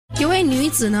有位女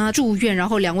子呢住院，然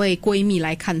后2位闺蜜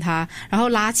来看她，然后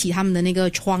拉起他们的那个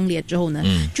窗帘之后呢，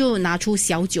就拿出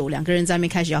小酒，2个人在那边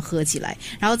开始要喝起来，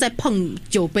然后在碰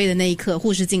酒杯的那一刻，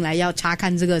护士进来要查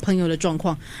看这个朋友的状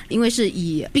况，因为是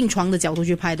以病床的角度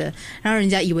去拍的，让人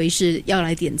家以为是要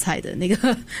来点菜的那个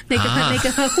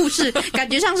护士，感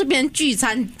觉像是别人聚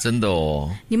餐。真的哦。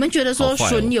你们觉得说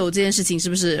损友这件事情是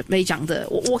不是非常的？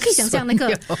我可以想象那个，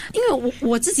因为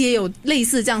我自己也有类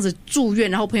似这样子住院，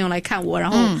然后朋友来看我，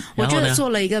然后我觉得做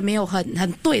了一个没有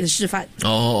很对的示范。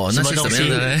哦，那是什么样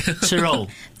的呢？吃肉。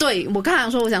对，我刚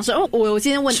才说我想说，我今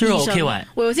天问医生，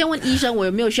我今天问医生我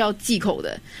有没有需要忌口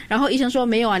的，然后医生说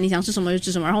没有啊，你想吃什么就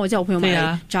吃什么，然后我叫我朋友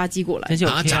买炸鸡过来。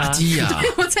炸鸡啊！对，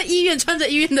我在医院穿着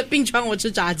医院的病床，我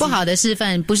吃炸鸡。不好的示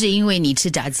范不是因为你吃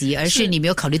炸鸡，而是你没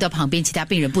有考虑到旁边其他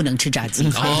病人不能吃炸鸡。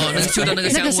哦，那个嗅到那个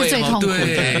香味，那个是最痛苦的。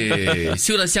对，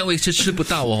嗅到香味是吃不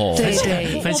到哦。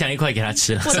对，分享一块给他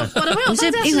吃了。我的朋友不是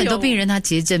因为很多病人他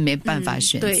节症没办法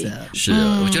选择。是，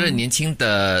我觉得年轻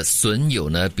的损友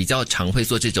呢比较常会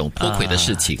做这种脱轨的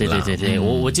事情。对，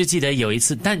我就记得有一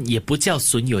次，但也不叫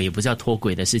损友，也不叫脱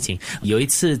轨的事情。有一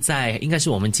次应该是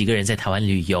我们几个人在台湾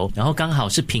旅游，然后刚好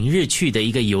是平日去的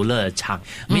一个游乐场，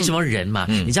没什么人嘛。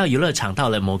你知道游乐场到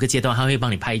了某个阶段，他会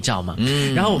帮你拍照嘛。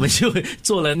然后我们就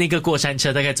坐了那个过山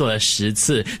车，大概坐了10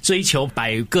次，追求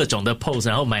摆各种的 pose，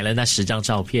 然后买了那10张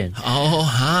照片。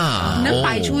能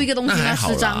摆出一个东西那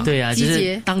10张。对啊，就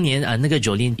是当年那个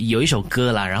Jolin 有一首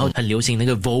歌啦，然后很流行那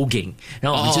个 voguing，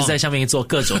 然后我们就在上面做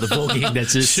各种的 voguing 的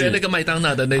姿势，学那个麦当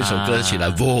娜的那首歌曲来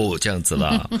vogue 这样子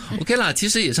啦。OK 啦，其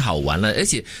实也是好玩了，而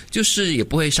且就是也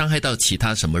不会伤害到其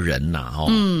他什么人呐，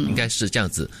应该是这样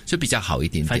子，就比较好一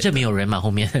点点。反正没有人嘛，后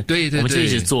面对，我们就一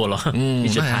直做了，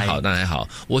那还好。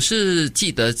我是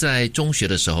记得在中学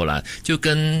的时候啦，就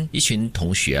跟一群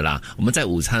同学啦，我们在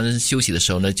午餐休息的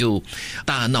时候呢，就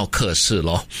大闹课室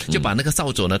咯，就把那个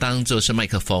扫帚呢当作是麦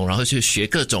克风，然后去学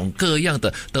各种各样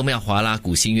的德妙华啦、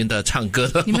古新云的唱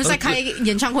歌。你们在开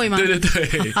演唱会吗？对，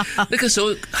那个时候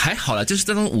还好啦，就是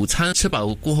这种午餐吃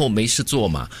饱过后没事做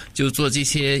嘛，就做这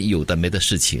些有的没的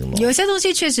事情咯。有些东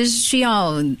西确实是需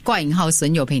要挂引号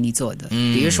损友陪你做的，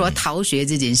比如说逃学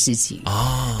这件事情。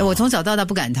我从小到大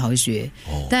不敢逃学，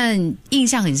但印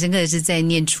象很深刻的是在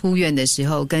念初院的时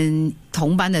候，跟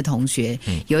同班的同学，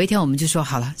有一天我们就说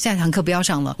好了，下一堂课不要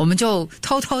上了，我们就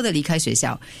偷偷的离开学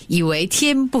校，以为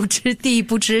天不知地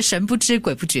不知神不知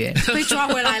鬼不觉，被抓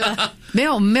回来了。没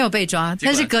有，我们没有被抓，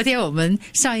但是隔天我们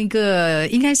上一个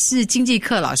应该是经济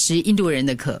课老师印度人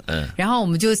的课，然后我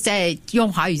们就在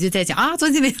用华语就在讲昨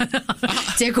天没有，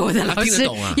结果我的老师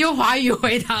用华语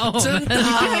回答我们。真的，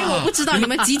因为我不知道你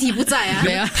们集体不在啊，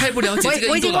没有，太不了解这个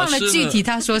我已经忘了具体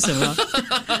他说什么，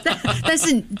但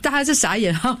是大家就傻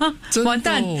眼，完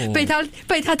蛋，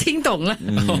被他听懂了。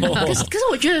可是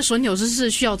我觉得损友是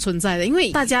需要存在的，因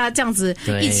为大家这样子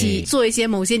一起做一些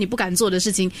某些你不敢做的事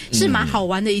情，是蛮好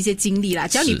玩的一些经历啦。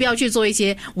只要你不要去做一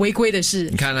些违规的事。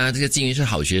你看啊，这个静瑜是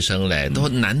好学生嘞，都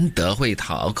难得会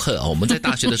逃课。我们在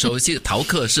大学的时候，其实逃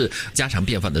课是家常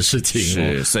便饭的事情。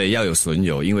是，所以要有损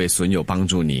友，因为损友帮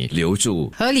助你留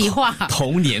住合理化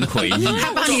童年回忆。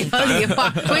他帮你合理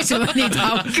化为什么你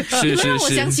逃课？是。让我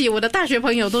想起我的大学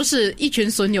朋友都是一群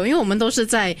损友，因为我们都是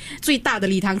在最大的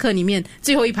礼堂课里面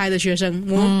最后一排的学生，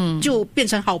我们就变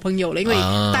成好朋友了，因为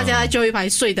大家在最后一排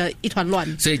睡得一团乱，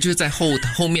所以就是在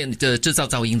后面的制造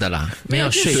噪音的啦。没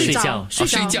有睡觉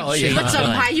而已。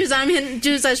整排就在那边就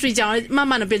是在睡觉，慢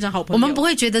慢的变成好朋友。我们不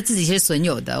会觉得自己是损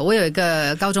友的。我有一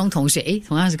个高中同学，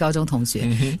同样是高中同学，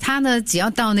他呢只要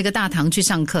到那个大堂去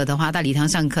上课的话，大礼堂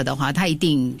上课的话，他一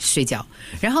定睡觉。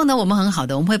然后呢，我们很好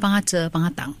的，我们会帮他遮、帮他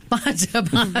挡、帮他遮、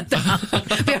帮他挡，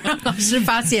不要让老师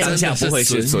发现。当下不会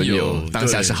是损友，当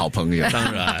下是好朋友。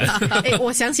当然。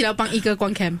我想起来帮一哥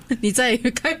关 cam， 你在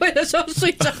开会的时候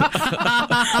睡着，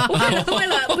为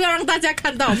了不要让大家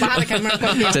看到，把他的 camera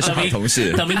关掉。这是好同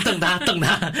事。等明瞪他，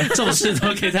这种事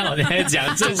都可以在我面前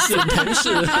讲，正是同事。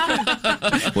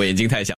我眼睛太小。